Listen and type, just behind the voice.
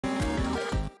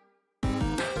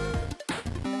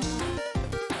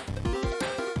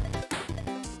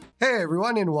Hey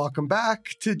everyone, and welcome back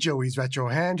to Joey's Retro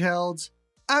Handhelds.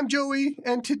 I'm Joey,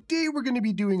 and today we're going to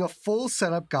be doing a full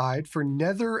setup guide for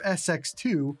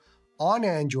NetherSX2 on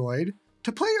Android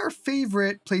to play our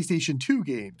favorite PlayStation 2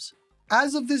 games.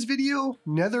 As of this video,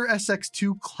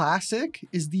 NetherSX2 Classic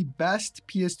is the best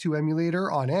PS2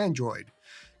 emulator on Android,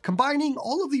 combining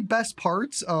all of the best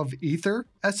parts of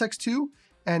AetherSX2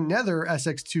 and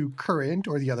NetherSX2 Current,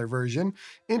 or the other version,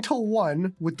 into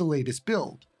one with the latest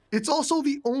build. It's also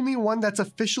the only one that's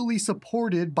officially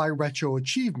supported by Retro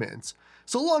Achievements,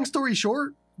 so long story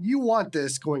short, you want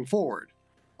this going forward.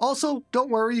 Also, don't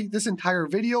worry, this entire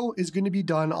video is going to be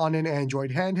done on an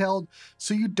Android handheld,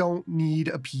 so you don't need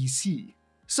a PC.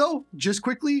 So, just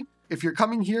quickly, if you're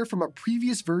coming here from a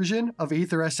previous version of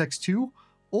AetherSX2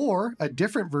 or a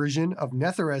different version of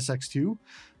NetherSX2,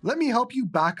 let me help you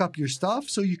back up your stuff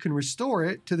so you can restore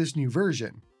it to this new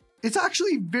version. It's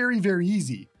actually very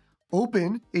easy.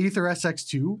 Open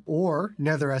AetherSX2 or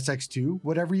NetherSX2,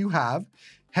 whatever you have,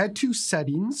 head to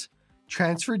Settings,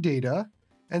 Transfer Data,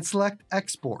 and select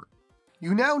Export.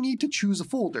 You now need to choose a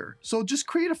folder, so just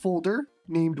create a folder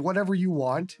named whatever you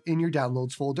want in your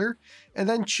Downloads folder, and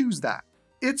then choose that.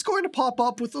 It's going to pop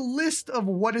up with a list of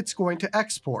what it's going to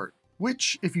export,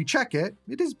 which, if you check it,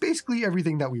 it is basically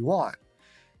everything that we want.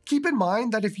 Keep in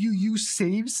mind that if you use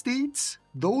save states,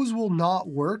 those will not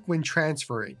work when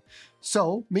transferring.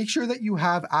 So make sure that you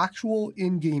have actual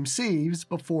in-game saves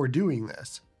before doing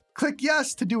this. Click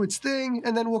yes to do its thing,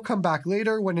 and then we'll come back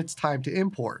later when it's time to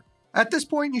import. At this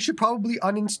point, you should probably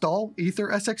uninstall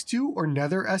AetherSX2 or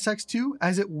NetherSX2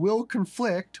 as it will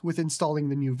conflict with installing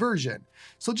the new version.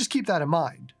 So just keep that in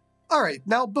mind. Alright,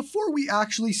 now before we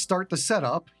actually start the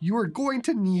setup, you are going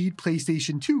to need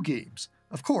PlayStation 2 games,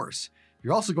 of course.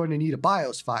 You're also going to need a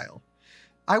BIOS file.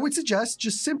 I would suggest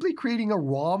just simply creating a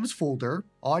ROMs folder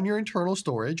on your internal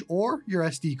storage or your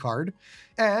SD card,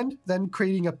 and then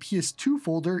creating a PS2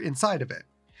 folder inside of it.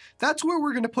 That's where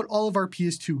we're going to put all of our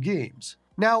PS2 games.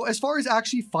 Now, as far as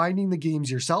actually finding the games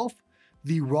yourself,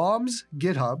 the ROMs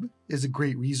GitHub is a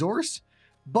great resource,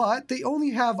 but they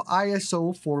only have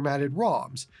ISO formatted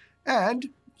ROMs, and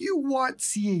you want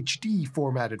CHD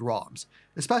formatted ROMs,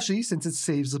 especially since it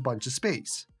saves a bunch of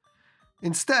space.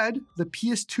 Instead, the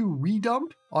PS2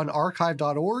 redump on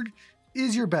archive.org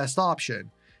is your best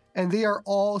option, and they are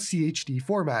all CHD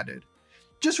formatted.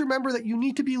 Just remember that you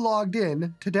need to be logged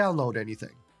in to download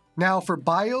anything. Now for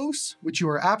BIOS, which you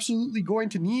are absolutely going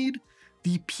to need,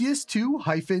 the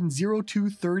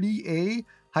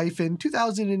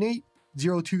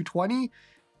PS2-0230A-2008-0220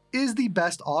 is the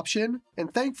best option,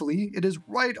 and thankfully it is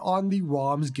right on the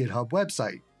ROMs GitHub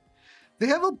website. They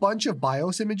have a bunch of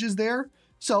BIOS images there,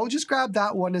 so just grab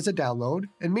that one as a download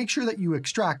and make sure that you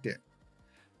extract it.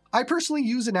 I personally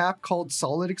use an app called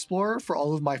Solid Explorer for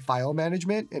all of my file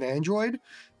management in Android,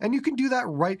 and you can do that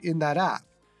right in that app.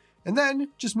 And then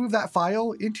just move that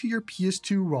file into your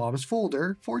PS2 ROMs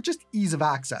folder for just ease of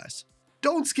access.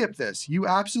 Don't skip this, you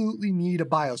absolutely need a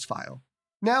BIOS file.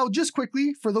 Now, just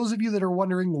quickly, for those of you that are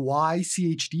wondering why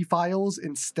CHD files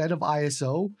instead of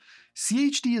ISO,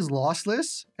 CHD is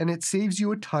lossless and it saves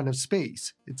you a ton of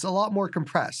space. It's a lot more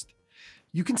compressed.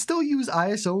 You can still use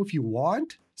ISO if you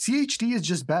want. CHD is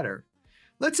just better.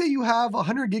 Let's say you have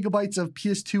 100 gigabytes of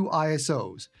PS2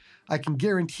 ISOs. I can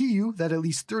guarantee you that at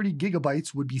least 30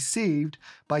 gigabytes would be saved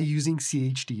by using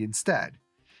CHD instead.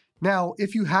 Now,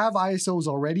 if you have ISOs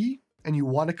already and you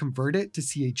want to convert it to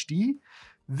CHD,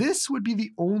 this would be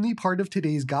the only part of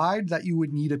today's guide that you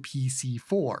would need a PC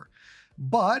for.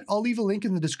 But I'll leave a link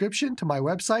in the description to my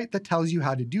website that tells you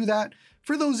how to do that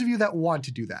for those of you that want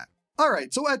to do that.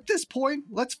 Alright, so at this point,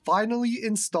 let's finally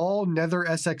install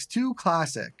NetherSX2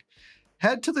 Classic.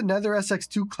 Head to the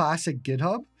NetherSX2 Classic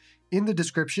GitHub in the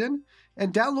description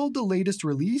and download the latest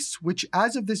release, which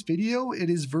as of this video, it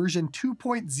is version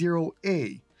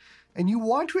 2.0A. And you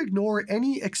want to ignore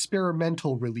any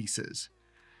experimental releases.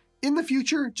 In the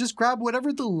future, just grab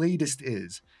whatever the latest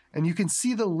is, and you can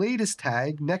see the latest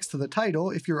tag next to the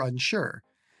title if you're unsure.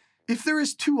 If there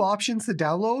is two options to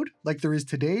download, like there is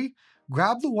today,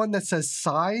 grab the one that says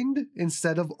signed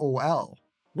instead of OL.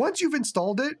 Once you've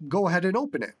installed it, go ahead and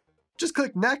open it. Just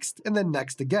click next and then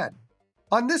next again.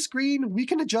 On this screen, we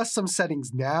can adjust some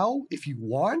settings now if you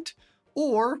want,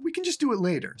 or we can just do it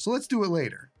later. So let's do it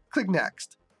later. Click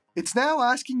next. It's now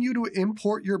asking you to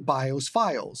import your BIOS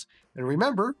files. And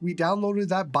remember, we downloaded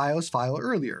that BIOS file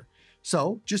earlier.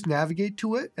 So just navigate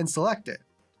to it and select it.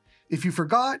 If you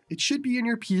forgot, it should be in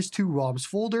your PS2 ROMs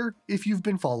folder if you've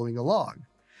been following along.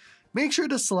 Make sure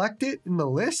to select it in the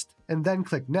list and then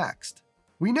click next.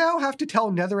 We now have to tell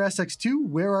NetherSX2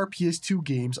 where our PS2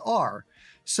 games are.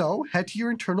 So head to your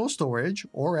internal storage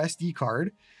or SD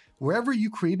card, wherever you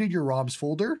created your ROMs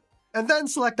folder, and then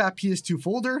select that PS2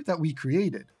 folder that we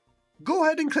created. Go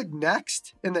ahead and click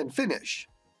Next and then Finish.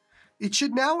 It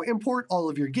should now import all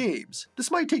of your games. This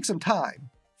might take some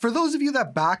time. For those of you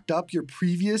that backed up your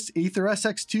previous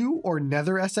AetherSX2 or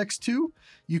NetherSX2,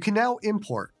 you can now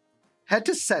import. Head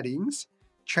to Settings,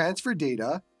 Transfer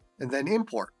Data, and then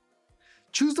Import.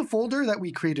 Choose the folder that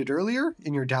we created earlier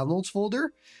in your Downloads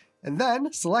folder, and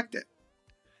then select it.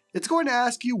 It's going to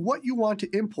ask you what you want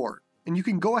to import, and you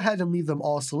can go ahead and leave them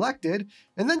all selected,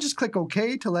 and then just click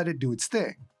OK to let it do its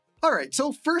thing. Alright,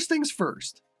 so first things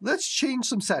first, let's change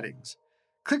some settings.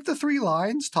 Click the 3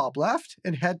 lines top left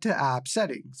and head to App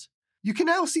Settings. You can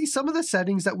now see some of the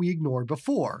settings that we ignored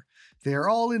before. They are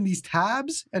all in these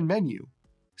tabs and menu.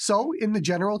 So in the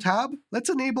General tab, let's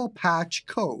enable Patch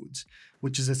Codes,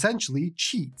 which is essentially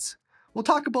cheats. We'll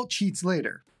talk about cheats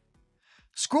later.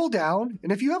 Scroll down,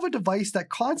 and if you have a device that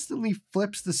constantly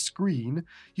flips the screen,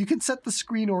 you can set the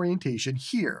screen orientation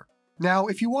here. Now,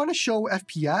 if you want to show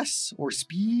FPS or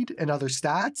speed and other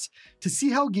stats to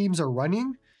see how games are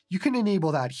running, you can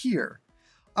enable that here.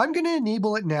 I'm going to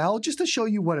enable it now just to show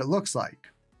you what it looks like.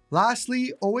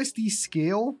 Lastly, OSD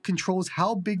Scale controls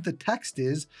how big the text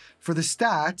is for the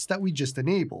stats that we just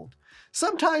enabled.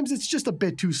 Sometimes it's just a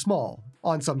bit too small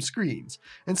on some screens,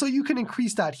 and so you can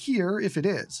increase that here if it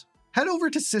is. Head over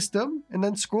to System and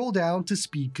then scroll down to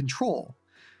Speed Control.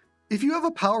 If you have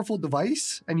a powerful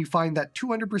device and you find that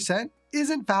 200%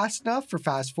 isn't fast enough for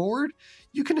fast forward,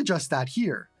 you can adjust that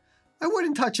here. I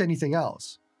wouldn't touch anything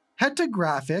else. Head to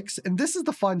Graphics, and this is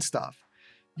the fun stuff.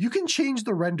 You can change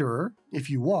the renderer if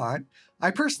you want.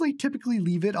 I personally typically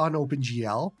leave it on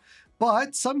OpenGL,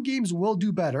 but some games will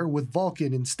do better with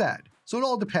Vulkan instead, so it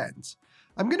all depends.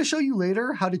 I'm going to show you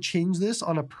later how to change this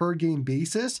on a per game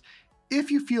basis if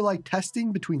you feel like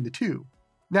testing between the two.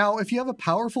 Now, if you have a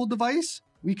powerful device,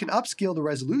 we can upscale the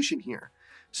resolution here.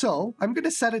 So I'm going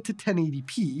to set it to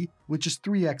 1080p, which is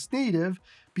 3x native,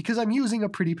 because I'm using a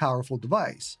pretty powerful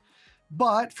device.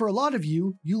 But for a lot of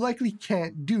you, you likely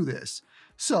can't do this.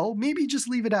 So maybe just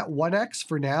leave it at 1x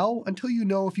for now until you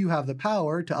know if you have the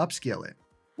power to upscale it.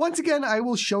 Once again, I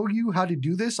will show you how to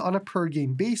do this on a per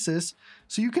game basis,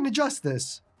 so you can adjust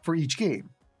this for each game.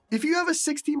 If you have a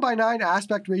 16:9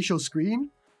 aspect ratio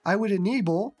screen, I would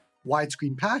enable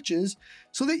widescreen patches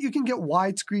so that you can get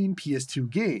widescreen PS2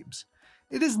 games.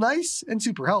 It is nice and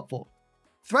super helpful.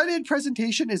 Threaded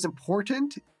presentation is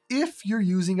important if you're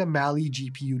using a Mali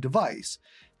GPU device.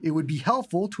 It would be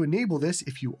helpful to enable this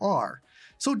if you are.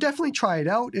 So definitely try it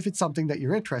out if it's something that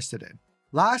you're interested in.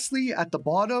 Lastly, at the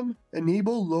bottom,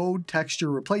 enable load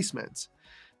texture replacements.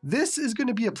 This is going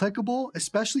to be applicable,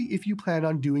 especially if you plan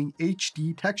on doing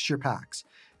HD texture packs,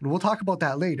 and we'll talk about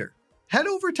that later. Head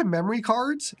over to memory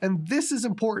cards, and this is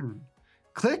important.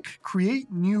 Click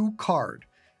Create New Card,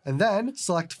 and then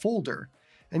select Folder,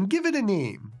 and give it a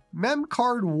name.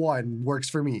 memcard1 works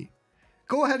for me.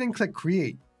 Go ahead and click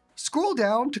Create. Scroll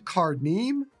down to Card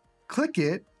Name, click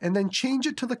it, and then change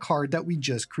it to the card that we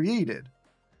just created.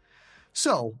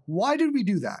 So, why did we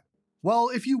do that? Well,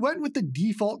 if you went with the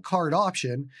default card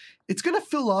option, it's going to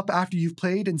fill up after you've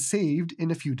played and saved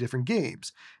in a few different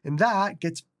games, and that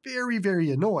gets very,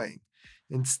 very annoying.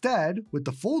 Instead, with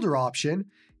the folder option,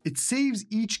 it saves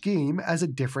each game as a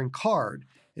different card,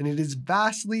 and it is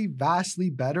vastly, vastly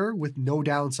better with no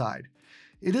downside.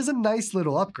 It is a nice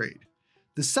little upgrade.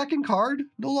 The second card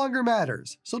no longer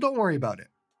matters, so don't worry about it.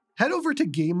 Head over to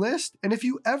Game List, and if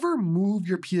you ever move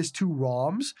your PS2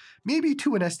 ROMs, maybe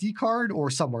to an SD card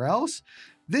or somewhere else,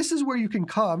 this is where you can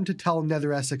come to tell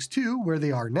NetherSX2 where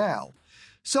they are now.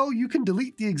 So you can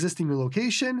delete the existing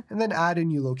location and then add a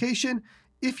new location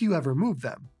if you ever move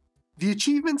them. The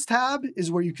Achievements tab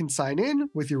is where you can sign in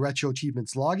with your Retro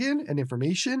Achievements login and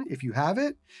information if you have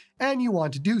it, and you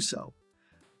want to do so.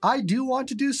 I do want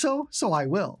to do so, so I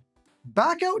will.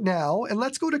 Back out now, and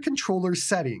let's go to Controller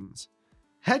Settings.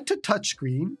 Head to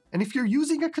Touchscreen, and if you're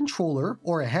using a controller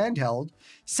or a handheld,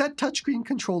 set Touchscreen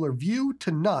Controller View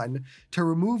to None to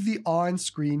remove the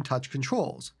on-screen touch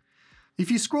controls.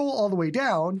 If you scroll all the way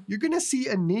down, you're going to see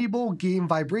Enable Game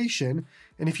Vibration,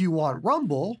 and if you want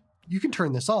Rumble, you can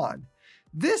turn this on.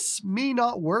 This may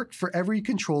not work for every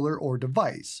controller or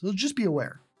device, so just be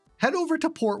aware. Head over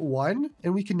to Port 1,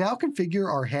 and we can now configure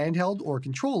our handheld or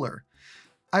controller.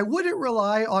 I wouldn't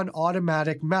rely on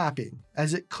automatic mapping,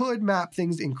 as it could map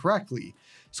things incorrectly,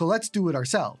 so let's do it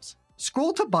ourselves.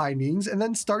 Scroll to Bindings and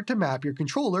then start to map your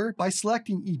controller by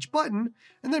selecting each button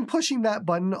and then pushing that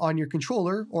button on your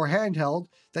controller or handheld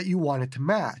that you want it to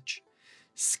match.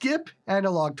 Skip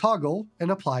Analog Toggle and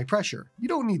apply pressure. You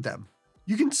don't need them.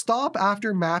 You can stop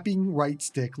after mapping right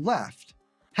stick left.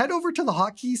 Head over to the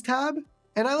Hotkeys tab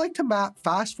and I like to map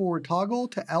fast forward toggle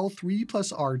to L3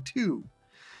 plus R2.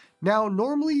 Now,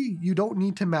 normally you don't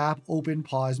need to map open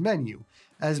pause menu,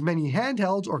 as many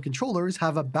handhelds or controllers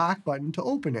have a back button to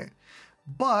open it.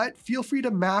 But feel free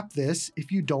to map this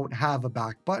if you don't have a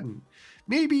back button.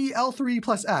 Maybe L3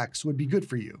 plus X would be good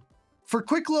for you. For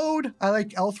quick load, I like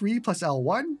L3 plus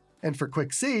L1, and for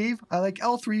quick save, I like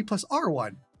L3 plus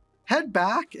R1. Head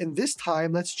back, and this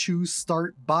time let's choose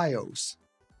Start BIOS.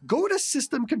 Go to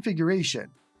System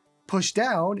Configuration. Push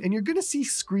down, and you're going to see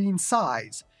Screen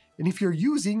Size. And if you're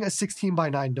using a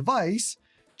 16:9 device,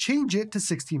 change it to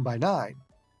 16:9.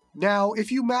 Now,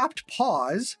 if you mapped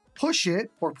pause, push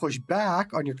it or push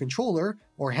back on your controller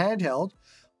or handheld,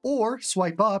 or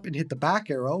swipe up and hit the back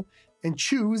arrow and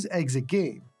choose Exit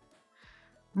Game.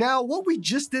 Now, what we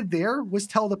just did there was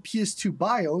tell the PS2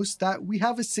 BIOS that we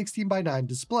have a 16:9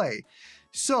 display.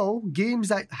 So, games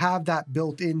that have that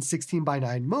built-in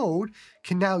 16:9 mode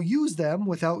can now use them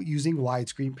without using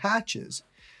widescreen patches.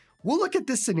 We'll look at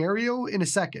this scenario in a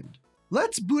second.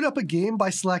 Let's boot up a game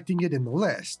by selecting it in the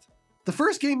list. The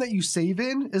first game that you save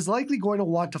in is likely going to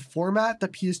want to format the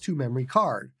PS2 memory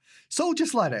card, so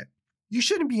just let it. You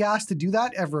shouldn't be asked to do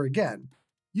that ever again.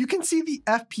 You can see the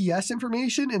FPS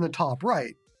information in the top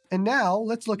right, and now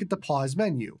let's look at the pause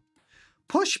menu.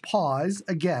 Push pause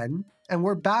again, and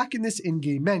we're back in this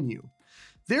in-game menu.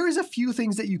 There is a few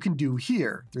things that you can do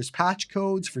here. There's patch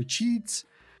codes for cheats,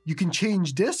 you can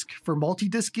change disc for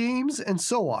multi-disc games, and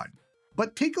so on.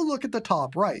 But take a look at the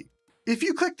top right. If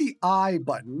you click the I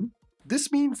button,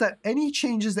 this means that any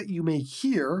changes that you make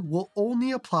here will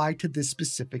only apply to this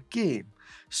specific game.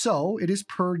 So it is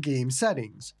per game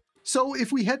settings. So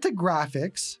if we head to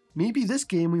graphics, maybe this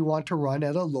game we want to run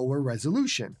at a lower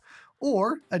resolution,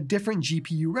 or a different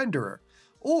GPU renderer.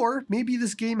 Or maybe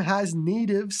this game has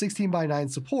native 16:9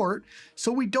 support,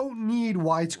 so we don't need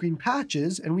widescreen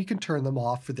patches and we can turn them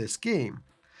off for this game.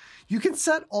 You can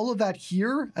set all of that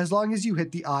here as long as you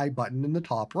hit the I button in the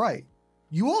top right.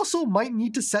 You also might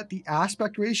need to set the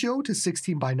aspect ratio to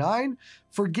 16:9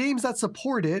 for games that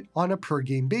support it on a per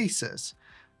game basis.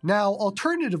 Now,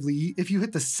 alternatively, if you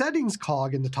hit the settings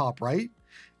cog in the top right,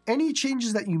 any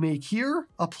changes that you make here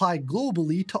apply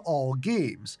globally to all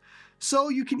games. So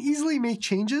you can easily make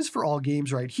changes for all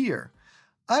games right here.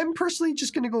 I'm personally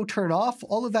just going to go turn off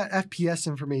all of that FPS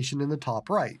information in the top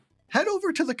right. Head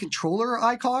over to the controller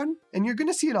icon, and you're going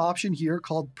to see an option here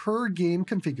called Per Game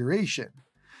Configuration.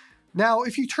 Now,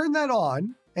 if you turn that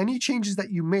on, any changes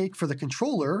that you make for the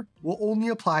controller will only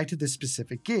apply to this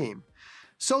specific game.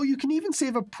 So you can even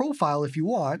save a profile if you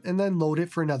want, and then load it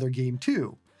for another game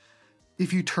too.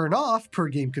 If you turn off Per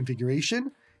Game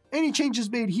Configuration, any changes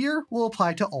made here will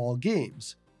apply to all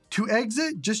games. To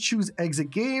exit, just choose Exit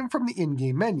Game from the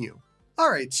in-game menu.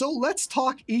 Alright, so let's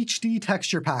talk HD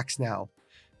texture packs now.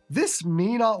 This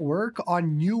may not work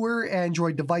on newer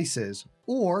Android devices,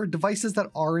 or devices that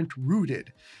aren't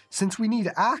rooted, since we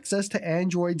need access to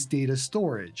Android's data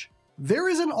storage. There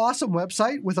is an awesome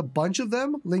website with a bunch of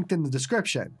them linked in the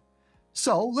description.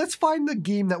 So let's find the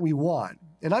game that we want,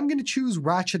 and I'm going to choose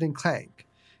Ratchet & Clank.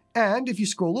 And if you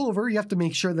scroll over, you have to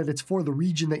make sure that it's for the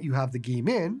region that you have the game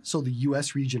in, so the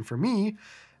US region for me,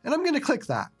 and I'm going to click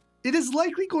that. It is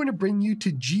likely going to bring you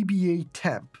to GBA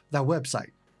Temp, that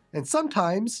website, and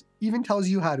sometimes even tells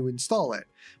you how to install it.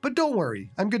 But don't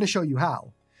worry, I'm going to show you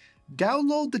how.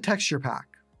 Download the texture pack.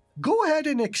 Go ahead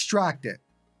and extract it.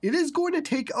 It is going to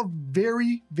take a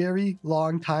very, very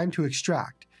long time to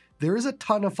extract. There is a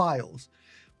ton of files.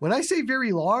 When I say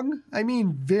very long, I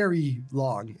mean very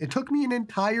long. It took me an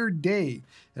entire day,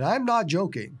 and I'm not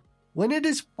joking. When it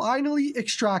is finally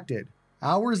extracted,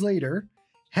 hours later,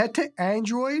 head to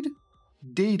Android,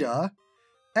 Data,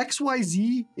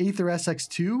 XYZ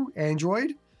AetherSX2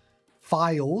 Android,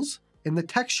 Files, in the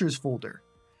Textures folder.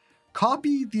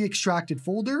 Copy the extracted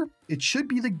folder. It should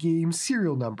be the game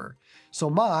serial number. So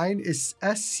mine is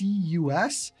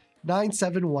SCUS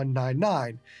 97199,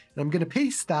 and I'm going to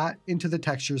paste that into the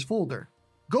textures folder.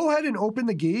 Go ahead and open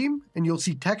the game, and you'll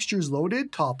see textures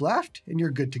loaded top left, and you're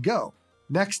good to go.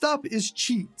 Next up is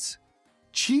cheats.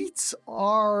 Cheats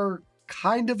are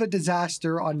kind of a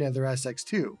disaster on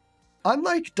NetherSX2.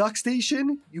 Unlike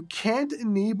DuckStation, you can't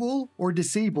enable or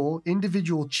disable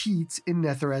individual cheats in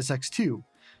NetherSX2.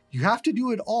 You have to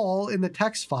do it all in the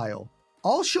text file.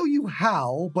 I'll show you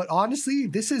how, but honestly,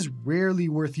 this is rarely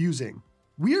worth using.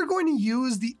 We are going to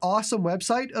use the awesome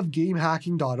website of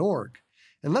gamehacking.org,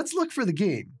 and let's look for the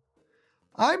game.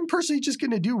 I'm personally just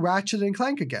going to do Ratchet &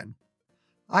 Clank again.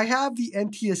 I have the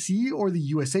NTSC or the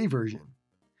USA version.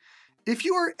 If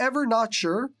you are ever not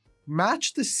sure,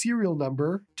 match the serial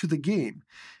number to the game,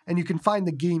 and you can find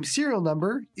the game serial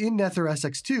number in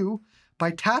NetherSX2 by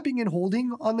tapping and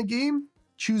holding on the game,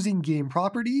 choosing game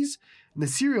properties, and the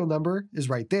serial number is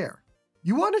right there.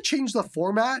 You want to change the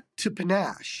format to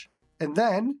panache, and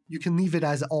then you can leave it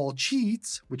as all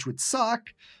cheats, which would suck,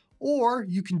 or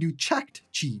you can do checked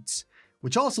cheats,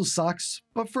 which also sucks,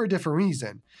 but for a different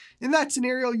reason. In that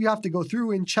scenario, you have to go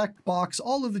through and check box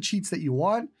all of the cheats that you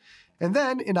want, and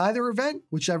then in either event,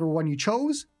 whichever one you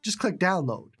chose, just click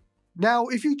download. Now,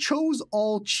 if you chose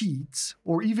all cheats,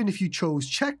 or even if you chose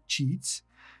checked cheats,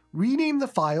 rename the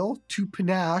file to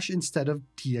panache instead of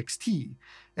txt,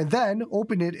 and then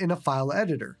open it in a file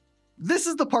editor. This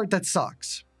is the part that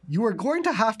sucks. You are going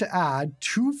to have to add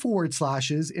 2 forward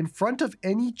slashes in front of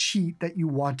any cheat that you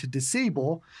want to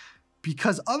disable,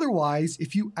 because otherwise,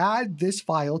 if you add this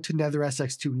file to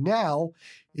NetherSX2 now,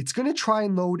 it's going to try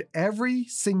and load every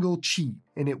single cheat,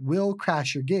 and it will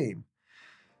crash your game.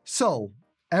 So,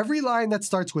 every line that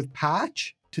starts with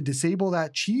patch, to disable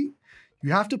that cheat,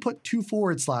 you have to put 2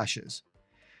 forward slashes.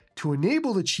 To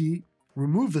enable the cheat,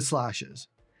 remove the slashes.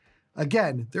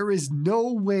 Again, there is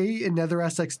no way in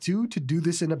NetherSX2 to do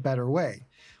this in a better way,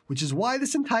 which is why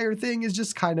this entire thing is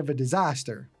just kind of a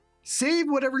disaster. Save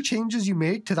whatever changes you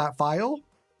make to that file,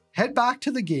 head back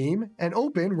to the game and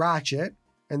open Ratchet,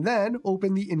 and then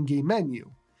open the in-game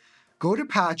menu. Go to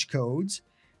Patch Codes,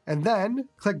 and then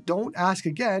click Don't Ask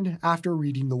Again after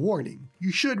reading the warning.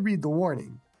 You should read the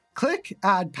warning. Click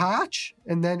Add Patch,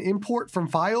 and then Import from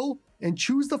File, and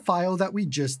choose the file that we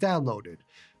just downloaded,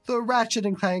 the Ratchet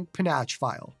 & Clank Panache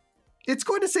file. It's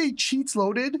going to say Cheats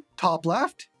Loaded, top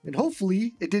left, and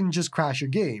hopefully it didn't just crash your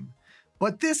game.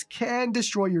 But this can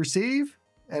destroy your save,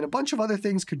 and a bunch of other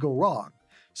things could go wrong,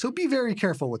 so be very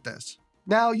careful with this.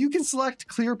 Now, you can select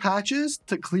Clear Patches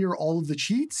to clear all of the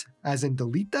cheats, as in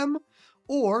delete them,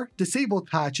 or Disable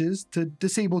Patches to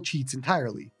disable cheats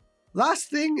entirely. Last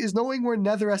thing is knowing where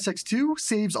NetherSX2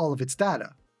 saves all of its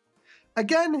data.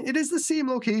 Again, it is the same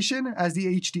location as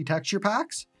the HD texture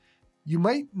packs. You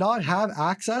might not have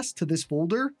access to this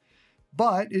folder,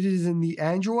 but it is in the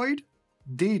Android,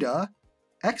 Data,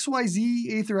 XYZ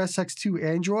AetherSX2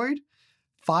 Android,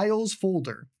 Files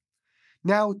folder.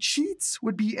 Now, cheats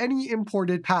would be any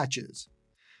imported patches.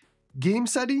 Game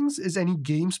settings is any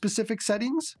game-specific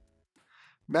settings.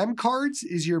 Mem cards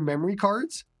is your memory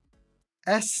cards.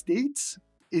 S states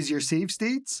is your save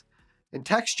states. And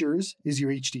textures is your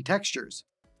HD textures.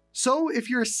 So if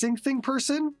you're a sync thing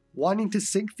person wanting to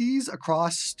sync these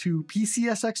across to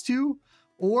PCSX2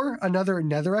 or another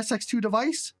NetherSX2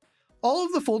 device, all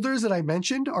of the folders that I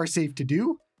mentioned are safe to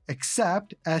do,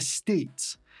 except S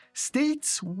states.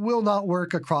 States will not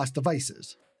work across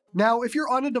devices. Now, if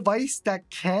you're on a device that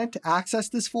can't access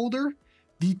this folder,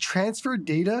 the transfer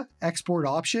data export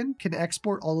option can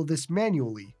export all of this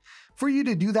manually for you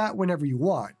to do that whenever you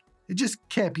want. It just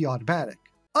can't be automatic.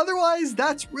 Otherwise,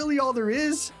 that's really all there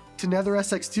is to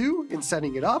NetherSX2 in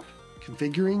setting it up,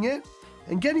 configuring it,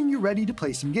 and getting you ready to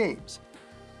play some games.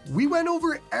 We went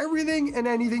over everything and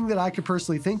anything that I could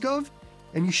personally think of,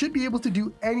 and you should be able to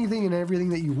do anything and everything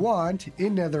that you want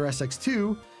in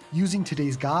NetherSX2 using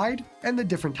today's guide and the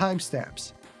different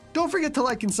timestamps. Don't forget to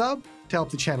like and sub to help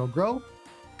the channel grow.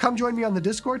 Come join me on the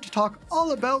Discord to talk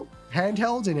all about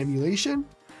handhelds and emulation.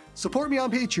 Support me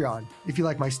on Patreon if you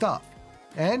like my stuff.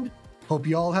 And hope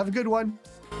you all have a good one.